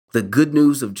The good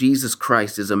news of Jesus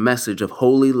Christ is a message of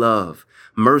holy love,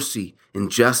 mercy, and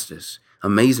justice,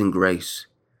 amazing grace.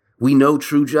 We know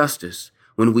true justice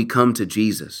when we come to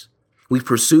Jesus. We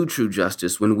pursue true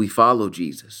justice when we follow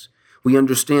Jesus. We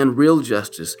understand real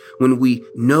justice when we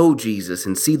know Jesus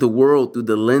and see the world through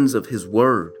the lens of his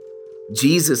word.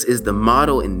 Jesus is the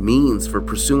model and means for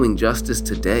pursuing justice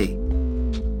today.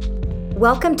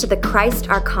 Welcome to the Christ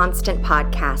Our Constant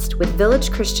podcast with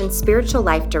Village Christian Spiritual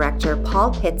Life Director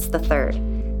Paul Pitts III.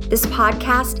 This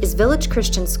podcast is Village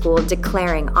Christian School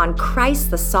declaring on Christ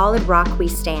the solid rock we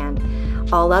stand.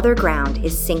 All other ground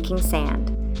is sinking sand.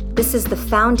 This is the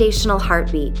foundational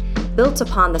heartbeat built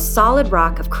upon the solid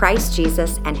rock of Christ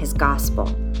Jesus and his gospel.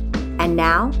 And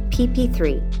now,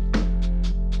 PP3.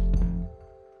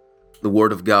 The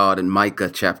word of God in Micah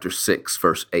chapter 6,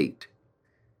 verse 8.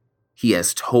 He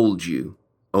has told you,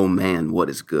 O man, what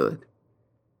is good.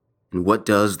 And what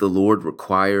does the Lord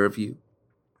require of you?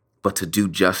 But to do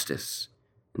justice,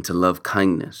 and to love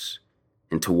kindness,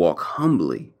 and to walk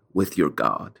humbly with your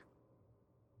God.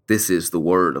 This is the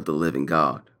word of the living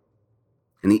God.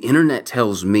 And the internet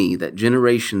tells me that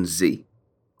Generation Z,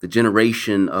 the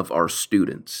generation of our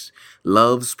students,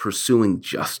 loves pursuing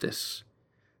justice.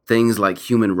 Things like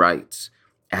human rights,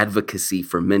 advocacy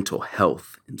for mental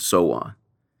health, and so on.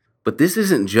 But this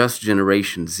isn't just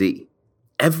Generation Z.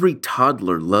 Every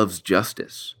toddler loves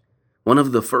justice. One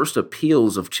of the first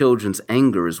appeals of children's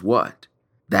anger is what?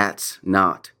 That's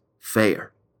not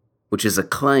fair, which is a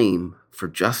claim for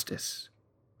justice.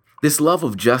 This love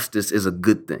of justice is a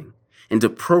good thing and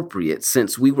appropriate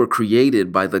since we were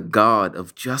created by the God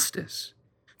of justice.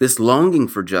 This longing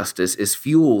for justice is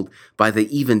fueled by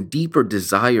the even deeper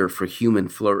desire for human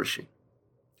flourishing.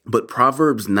 But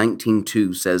Proverbs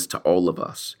 19:2 says to all of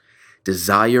us,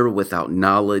 desire without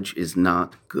knowledge is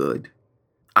not good.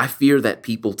 I fear that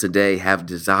people today have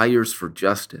desires for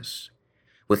justice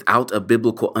without a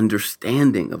biblical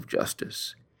understanding of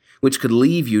justice, which could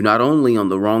leave you not only on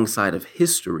the wrong side of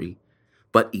history,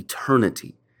 but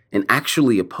eternity, and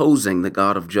actually opposing the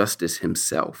God of justice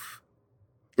himself.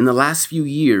 In the last few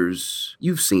years,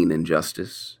 you've seen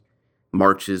injustice,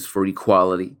 marches for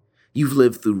equality, you've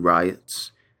lived through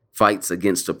riots, fights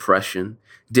against oppression,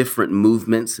 different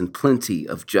movements, and plenty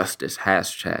of justice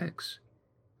hashtags.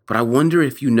 But I wonder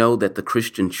if you know that the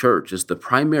Christian church is the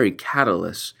primary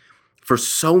catalyst for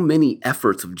so many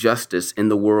efforts of justice in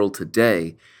the world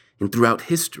today and throughout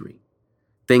history.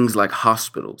 Things like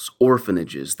hospitals,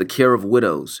 orphanages, the care of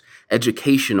widows,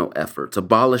 educational efforts,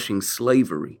 abolishing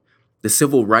slavery, the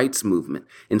civil rights movement,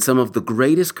 and some of the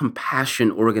greatest compassion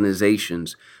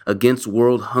organizations against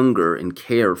world hunger and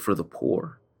care for the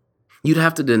poor. You'd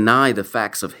have to deny the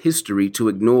facts of history to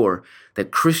ignore that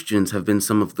Christians have been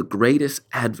some of the greatest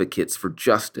advocates for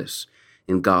justice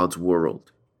in God's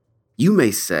world. You may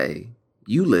say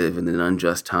you live in an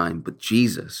unjust time, but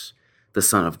Jesus, the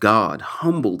Son of God,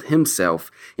 humbled himself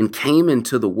and came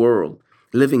into the world,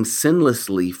 living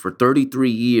sinlessly for 33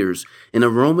 years in a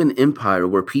Roman Empire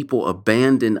where people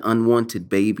abandoned unwanted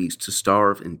babies to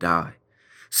starve and die.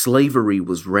 Slavery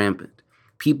was rampant.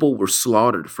 People were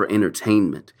slaughtered for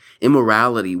entertainment.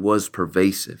 Immorality was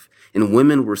pervasive, and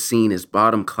women were seen as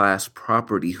bottom-class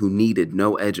property who needed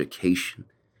no education.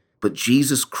 But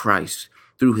Jesus Christ,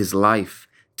 through his life,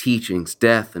 teachings,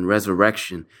 death, and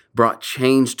resurrection, brought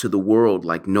change to the world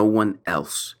like no one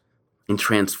else, and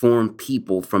transformed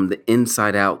people from the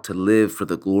inside out to live for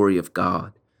the glory of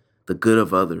God, the good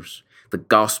of others, the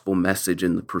gospel message,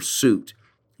 and the pursuit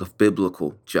of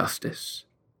biblical justice.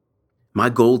 My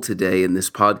goal today in this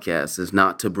podcast is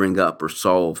not to bring up or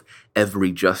solve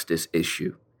every justice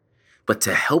issue, but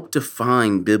to help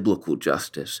define biblical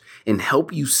justice and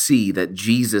help you see that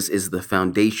Jesus is the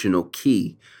foundational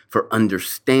key for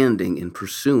understanding and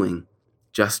pursuing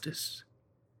justice.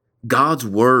 God's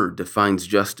word defines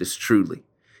justice truly,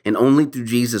 and only through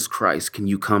Jesus Christ can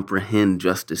you comprehend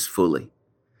justice fully.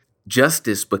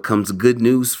 Justice becomes good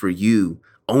news for you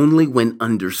only when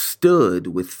understood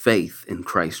with faith in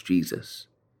Christ Jesus.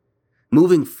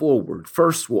 Moving forward,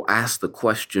 first we'll ask the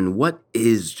question, what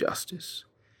is justice?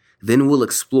 Then we'll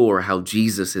explore how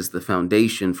Jesus is the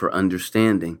foundation for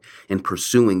understanding and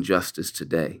pursuing justice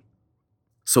today.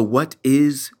 So what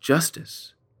is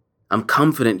justice? I'm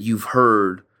confident you've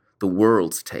heard the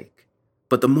world's take,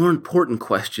 but the more important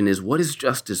question is, what is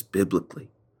justice biblically?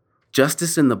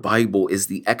 Justice in the Bible is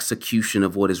the execution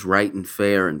of what is right and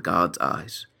fair in God's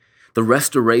eyes, the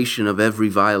restoration of every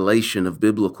violation of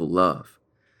biblical love.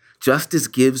 Justice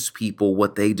gives people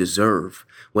what they deserve,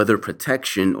 whether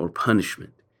protection or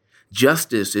punishment.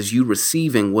 Justice is you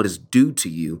receiving what is due to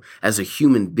you as a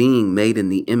human being made in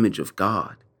the image of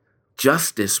God.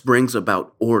 Justice brings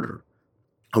about order,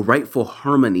 a rightful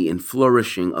harmony and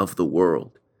flourishing of the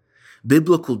world.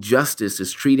 Biblical justice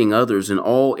is treating others in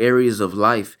all areas of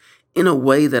life in a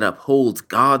way that upholds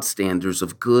God's standards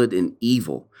of good and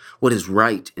evil, what is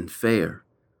right and fair.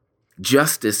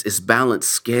 Justice is balanced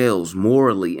scales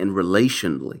morally and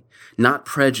relationally, not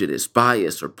prejudice,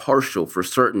 bias, or partial for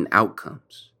certain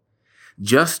outcomes.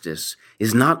 Justice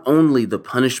is not only the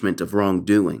punishment of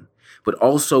wrongdoing, but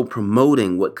also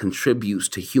promoting what contributes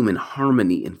to human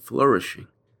harmony and flourishing.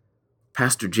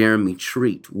 Pastor Jeremy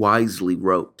Treat wisely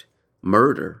wrote,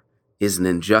 "Murder is an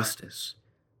injustice,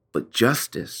 but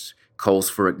justice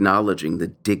calls for acknowledging the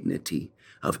dignity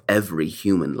of every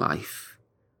human life."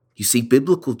 You see,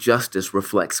 biblical justice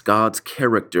reflects God's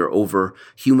character over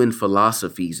human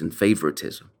philosophies and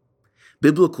favoritism.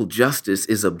 Biblical justice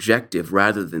is objective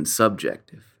rather than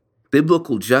subjective.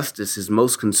 Biblical justice is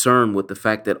most concerned with the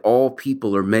fact that all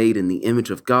people are made in the image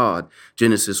of God,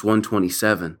 Genesis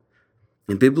 1:27.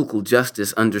 And biblical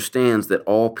justice understands that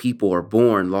all people are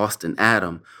born lost in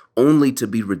Adam, only to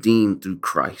be redeemed through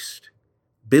Christ.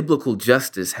 Biblical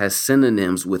justice has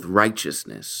synonyms with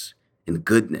righteousness and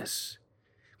goodness,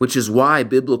 which is why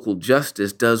biblical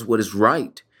justice does what is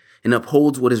right and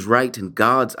upholds what is right in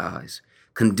God's eyes,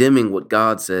 condemning what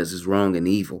God says is wrong and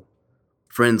evil.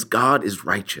 Friends, God is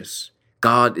righteous,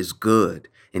 God is good,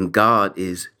 and God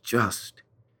is just.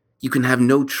 You can have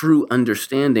no true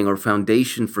understanding or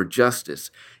foundation for justice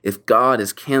if God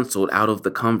is canceled out of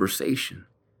the conversation.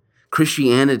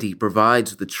 Christianity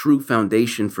provides the true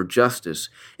foundation for justice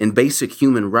and basic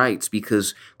human rights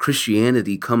because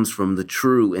Christianity comes from the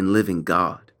true and living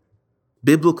God.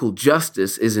 Biblical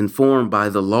justice is informed by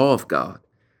the law of God,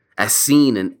 as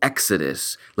seen in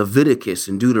Exodus, Leviticus,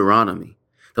 and Deuteronomy.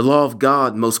 The law of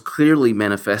God most clearly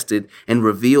manifested and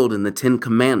revealed in the 10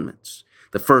 Commandments,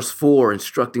 the first 4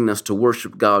 instructing us to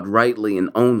worship God rightly and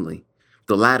only,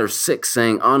 the latter 6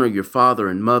 saying honor your father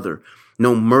and mother,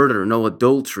 no murder, no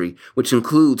adultery, which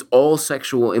includes all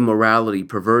sexual immorality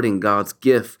perverting God's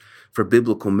gift for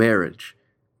biblical marriage,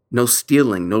 no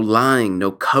stealing, no lying,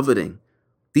 no coveting.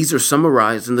 These are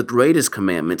summarized in the greatest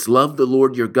commandments. Love the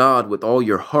Lord your God with all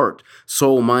your heart,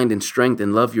 soul, mind, and strength,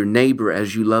 and love your neighbor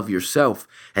as you love yourself,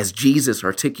 as Jesus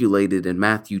articulated in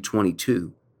Matthew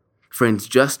 22. Friends,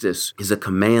 justice is a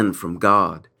command from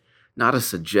God, not a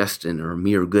suggestion or a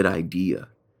mere good idea.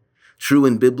 True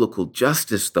and biblical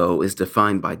justice, though, is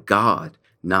defined by God,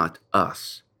 not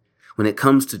us. When it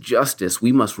comes to justice,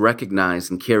 we must recognize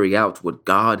and carry out what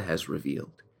God has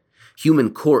revealed.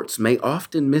 Human courts may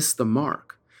often miss the mark,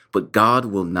 but God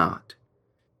will not.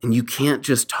 And you can't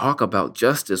just talk about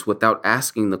justice without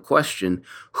asking the question,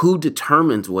 who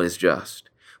determines what is just?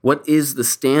 What is the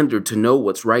standard to know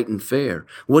what's right and fair?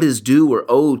 What is due or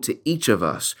owed to each of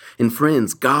us? And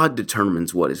friends, God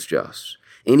determines what is just.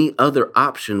 Any other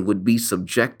option would be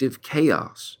subjective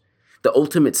chaos. The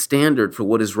ultimate standard for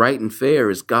what is right and fair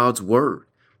is God's word.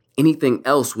 Anything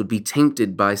else would be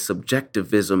tainted by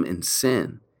subjectivism and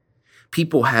sin.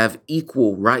 People have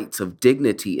equal rights of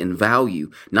dignity and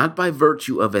value, not by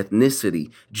virtue of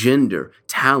ethnicity, gender,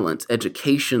 talent,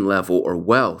 education level, or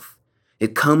wealth.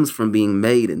 It comes from being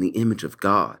made in the image of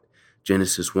God,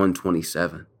 Genesis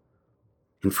 1:27.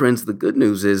 And friends, the good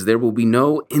news is there will be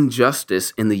no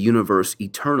injustice in the universe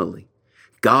eternally.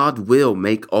 God will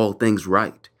make all things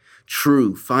right.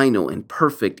 True, final, and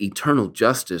perfect eternal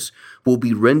justice will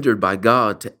be rendered by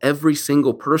God to every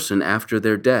single person after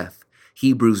their death.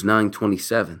 Hebrews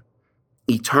 9:27.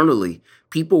 Eternally,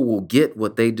 people will get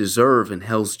what they deserve in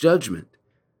hell's judgment,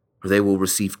 or they will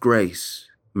receive grace,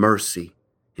 mercy,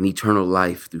 and eternal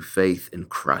life through faith in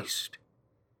Christ.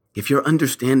 If your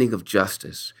understanding of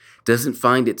justice doesn't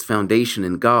find its foundation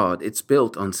in God, it's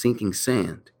built on sinking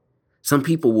sand. Some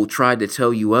people will try to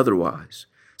tell you otherwise.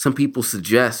 Some people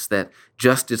suggest that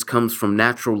justice comes from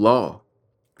natural law.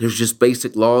 There's just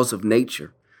basic laws of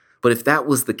nature. But if that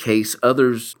was the case,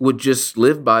 others would just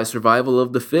live by survival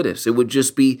of the fittest. It would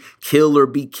just be kill or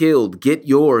be killed, get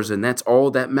yours, and that's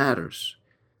all that matters.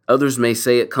 Others may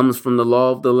say it comes from the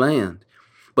law of the land.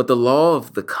 But the law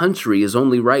of the country is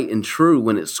only right and true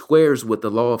when it squares with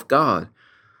the law of God,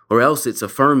 or else it's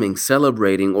affirming,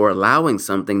 celebrating, or allowing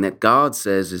something that God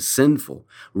says is sinful,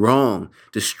 wrong,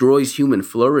 destroys human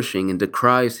flourishing, and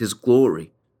decries his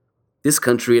glory. This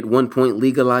country at one point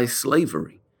legalized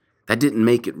slavery. That didn't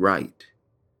make it right.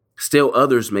 Still,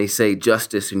 others may say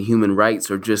justice and human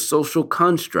rights are just social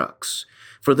constructs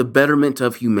for the betterment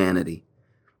of humanity.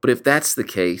 But if that's the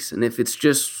case, and if it's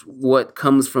just what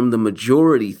comes from the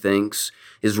majority thinks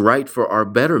is right for our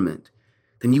betterment,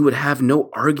 then you would have no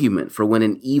argument for when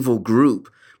an evil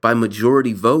group by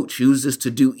majority vote chooses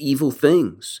to do evil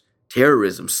things,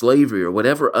 terrorism, slavery, or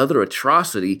whatever other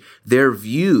atrocity their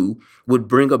view would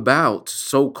bring about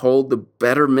so-called the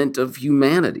betterment of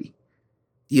humanity.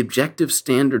 The objective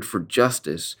standard for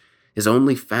justice is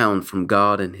only found from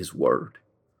God and His Word.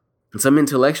 And some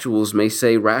intellectuals may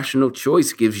say rational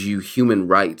choice gives you human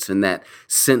rights and that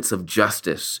sense of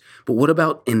justice. But what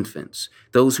about infants,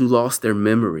 those who lost their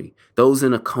memory, those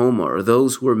in a coma, or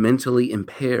those who are mentally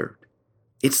impaired?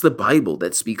 It's the Bible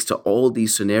that speaks to all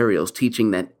these scenarios,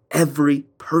 teaching that every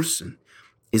person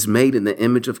is made in the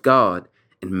image of God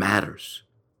and matters.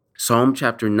 Psalm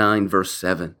chapter 9, verse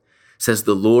 7 says,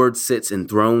 "The Lord sits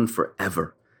enthroned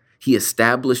forever. He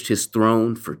established His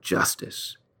throne for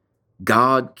justice."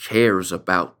 God cares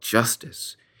about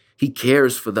justice. He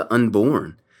cares for the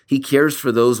unborn. He cares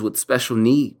for those with special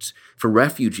needs, for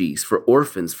refugees, for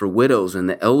orphans, for widows, and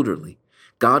the elderly.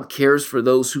 God cares for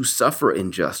those who suffer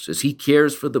injustice. He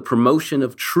cares for the promotion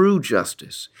of true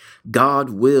justice.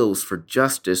 God wills for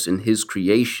justice in His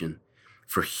creation,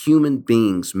 for human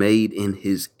beings made in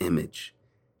His image.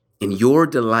 And your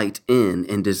delight in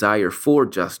and desire for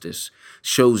justice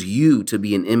shows you to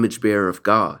be an image bearer of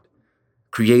God,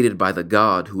 created by the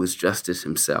God who is justice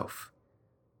Himself.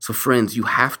 So friends, you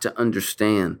have to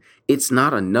understand it's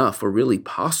not enough or really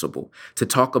possible to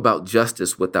talk about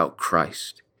justice without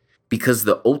Christ, because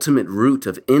the ultimate root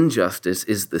of injustice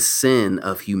is the sin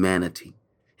of humanity.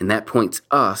 And that points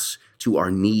us to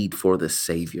our need for the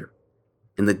Savior.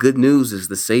 And the good news is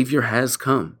the Savior has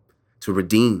come to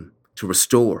redeem, to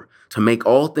restore, to make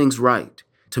all things right,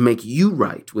 to make you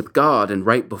right with God and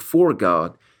right before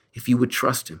God if you would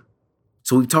trust Him.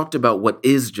 So we've talked about what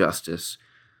is justice.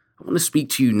 I want to speak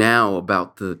to you now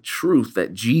about the truth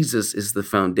that Jesus is the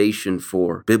foundation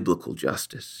for biblical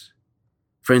justice.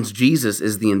 Friends, Jesus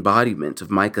is the embodiment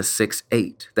of Micah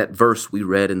 6:8, that verse we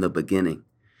read in the beginning.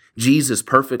 Jesus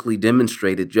perfectly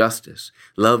demonstrated justice,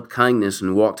 loved kindness,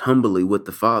 and walked humbly with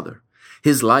the Father.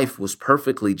 His life was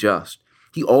perfectly just.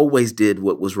 He always did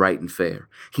what was right and fair.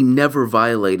 He never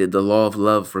violated the law of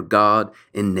love for God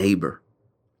and neighbor.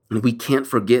 And we can't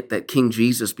forget that King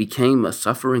Jesus became a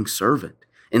suffering servant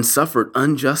and suffered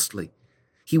unjustly.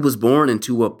 He was born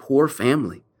into a poor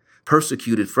family,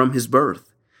 persecuted from his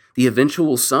birth, the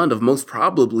eventual son of most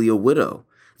probably a widow,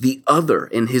 the other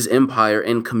in his empire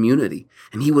and community,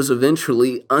 and he was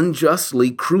eventually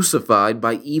unjustly crucified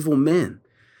by evil men.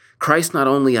 Christ not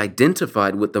only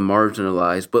identified with the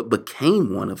marginalized, but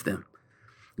became one of them.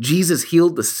 Jesus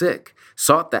healed the sick,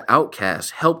 sought the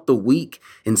outcast, helped the weak,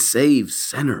 and saved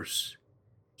sinners.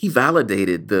 He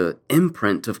validated the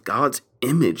imprint of God's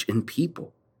image in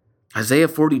people. Isaiah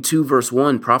 42 verse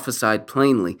 1 prophesied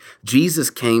plainly, Jesus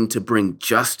came to bring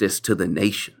justice to the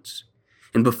nations.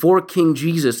 And before King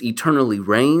Jesus eternally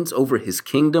reigns over His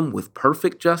kingdom with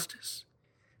perfect justice,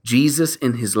 Jesus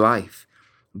in His life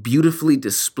beautifully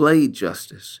displayed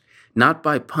justice, not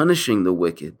by punishing the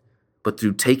wicked, but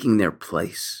through taking their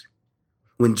place.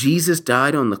 When Jesus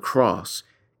died on the cross,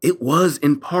 it was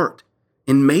in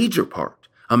major part,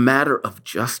 a matter of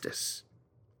justice.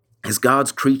 As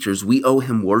God's creatures, we owe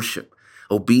Him worship,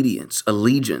 obedience,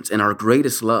 allegiance, and our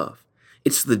greatest love.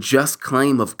 It's the just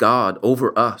claim of God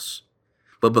over us.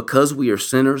 But because we are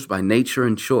sinners by nature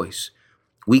and choice,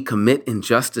 we commit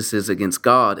injustices against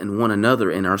God and one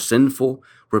another in our sinful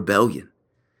rebellion.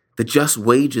 The just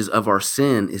wages of our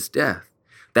sin is death.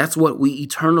 That's what we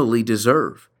eternally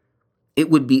deserve. It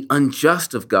would be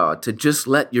unjust of God to just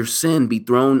let your sin be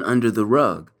thrown under the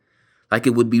rug, like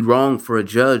it would be wrong for a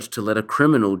judge to let a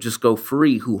criminal just go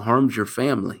free who harmed your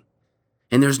family.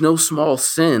 And there's no small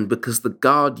sin because the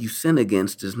God you sin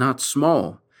against is not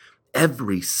small.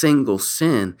 Every single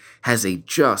sin has a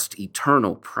just,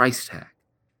 eternal price tag.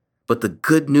 But the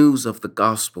good news of the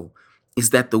gospel is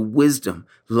that the wisdom,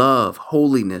 love,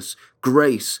 holiness,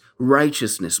 grace,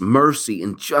 righteousness, mercy,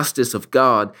 and justice of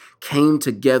God came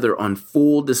together on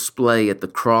full display at the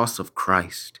cross of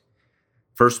Christ.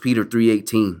 1 Peter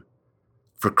 3:18.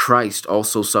 For Christ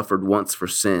also suffered once for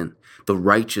sin, the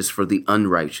righteous for the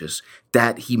unrighteous,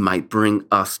 that He might bring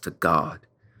us to God.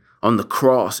 On the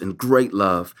cross, in great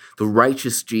love, the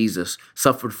righteous Jesus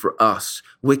suffered for us,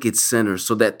 wicked sinners,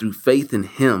 so that through faith in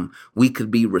Him, we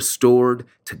could be restored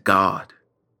to God.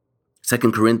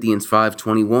 2 Corinthians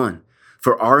 5:21.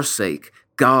 For our sake,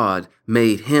 God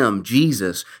made Him,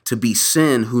 Jesus, to be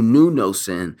sin who knew no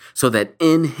sin, so that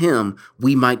in Him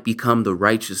we might become the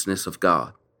righteousness of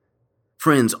God.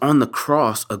 Friends, on the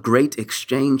cross, a great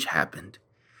exchange happened.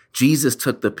 Jesus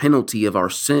took the penalty of our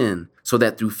sin so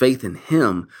that through faith in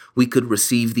Him, we could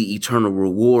receive the eternal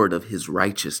reward of His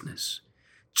righteousness.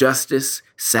 Justice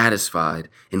satisfied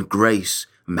and grace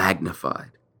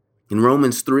magnified. In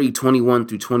Romans 3:21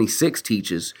 through 26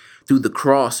 teaches, Through the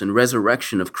cross and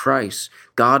resurrection of Christ,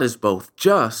 God is both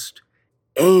just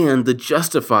and the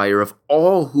justifier of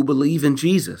all who believe in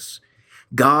Jesus.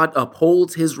 God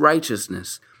upholds his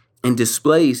righteousness and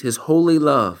displays his holy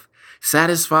love,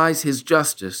 satisfies his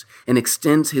justice, and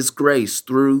extends his grace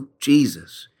through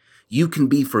Jesus. You can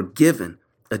be forgiven,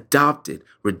 adopted,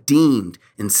 redeemed,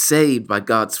 and saved by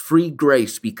God's free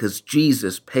grace because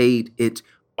Jesus paid it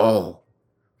all.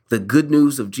 The good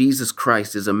news of Jesus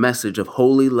Christ is a message of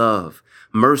holy love,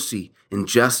 mercy, and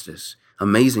justice,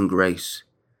 amazing grace.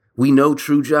 We know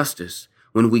true justice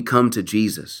when we come to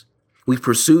Jesus. We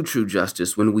pursue true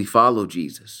justice when we follow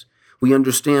Jesus. We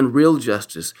understand real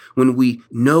justice when we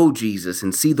know Jesus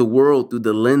and see the world through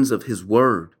the lens of his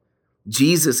word.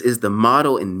 Jesus is the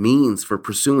model and means for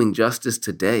pursuing justice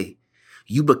today.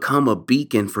 You become a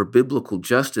beacon for biblical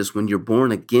justice when you're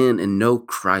born again and know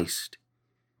Christ.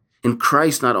 And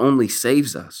Christ not only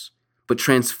saves us, but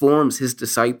transforms his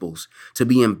disciples to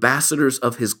be ambassadors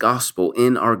of his gospel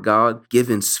in our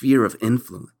God-given sphere of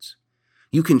influence.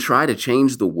 You can try to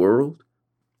change the world,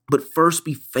 but first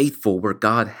be faithful where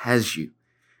God has you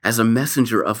as a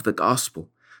messenger of the gospel,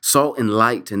 salt and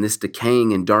light in this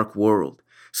decaying and dark world,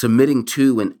 submitting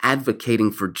to and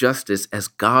advocating for justice as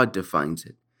God defines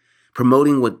it,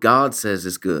 promoting what God says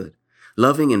is good,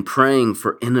 loving and praying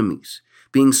for enemies,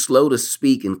 being slow to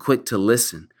speak and quick to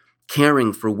listen,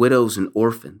 caring for widows and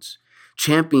orphans,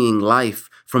 championing life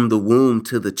from the womb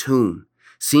to the tomb,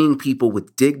 seeing people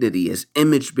with dignity as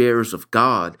image bearers of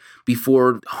God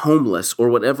before homeless or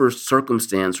whatever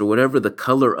circumstance or whatever the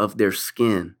color of their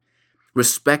skin,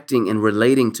 respecting and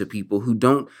relating to people who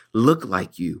don't look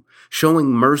like you, showing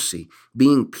mercy,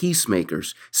 being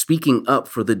peacemakers, speaking up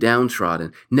for the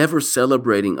downtrodden, never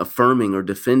celebrating, affirming, or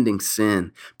defending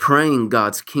sin, praying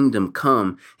God's kingdom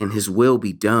come and his will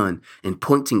be done, and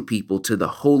pointing people to the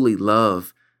holy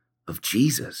love of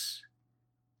Jesus.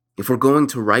 If we're going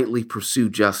to rightly pursue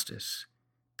justice,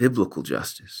 biblical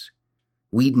justice,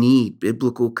 we need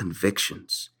biblical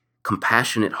convictions,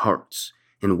 compassionate hearts,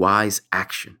 and wise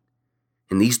action.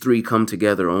 And these three come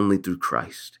together only through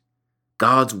Christ.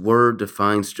 God's word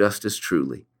defines justice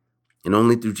truly, and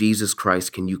only through Jesus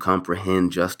Christ can you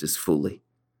comprehend justice fully.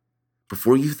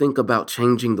 Before you think about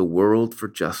changing the world for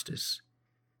justice,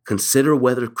 consider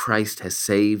whether Christ has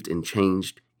saved and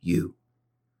changed you.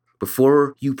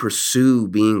 Before you pursue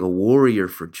being a warrior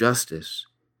for justice,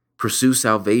 pursue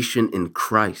salvation in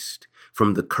Christ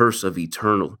from the curse of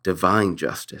eternal divine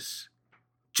justice.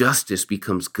 Justice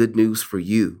becomes good news for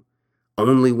you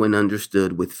only when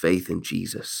understood with faith in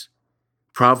Jesus.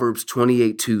 Proverbs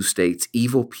 28:2 states,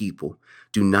 "Evil people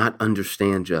do not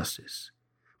understand justice,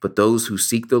 but those who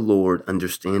seek the Lord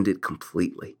understand it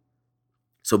completely."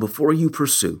 So before you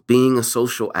pursue being a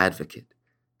social advocate,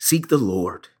 seek the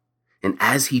Lord. And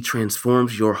as he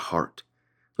transforms your heart,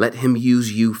 let him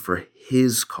use you for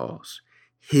his cause,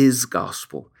 his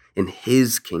gospel, and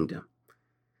his kingdom.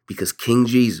 Because King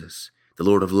Jesus, the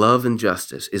Lord of love and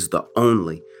justice, is the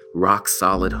only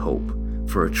rock-solid hope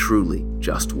for a truly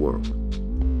just world.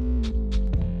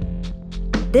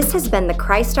 This has been the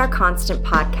Christ Our Constant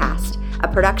podcast, a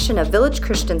production of Village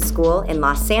Christian School in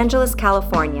Los Angeles,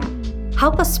 California.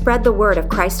 Help us spread the word of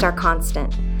Christ Our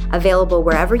Constant, available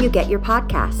wherever you get your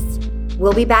podcasts.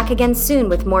 We'll be back again soon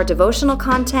with more devotional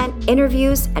content,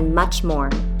 interviews, and much more.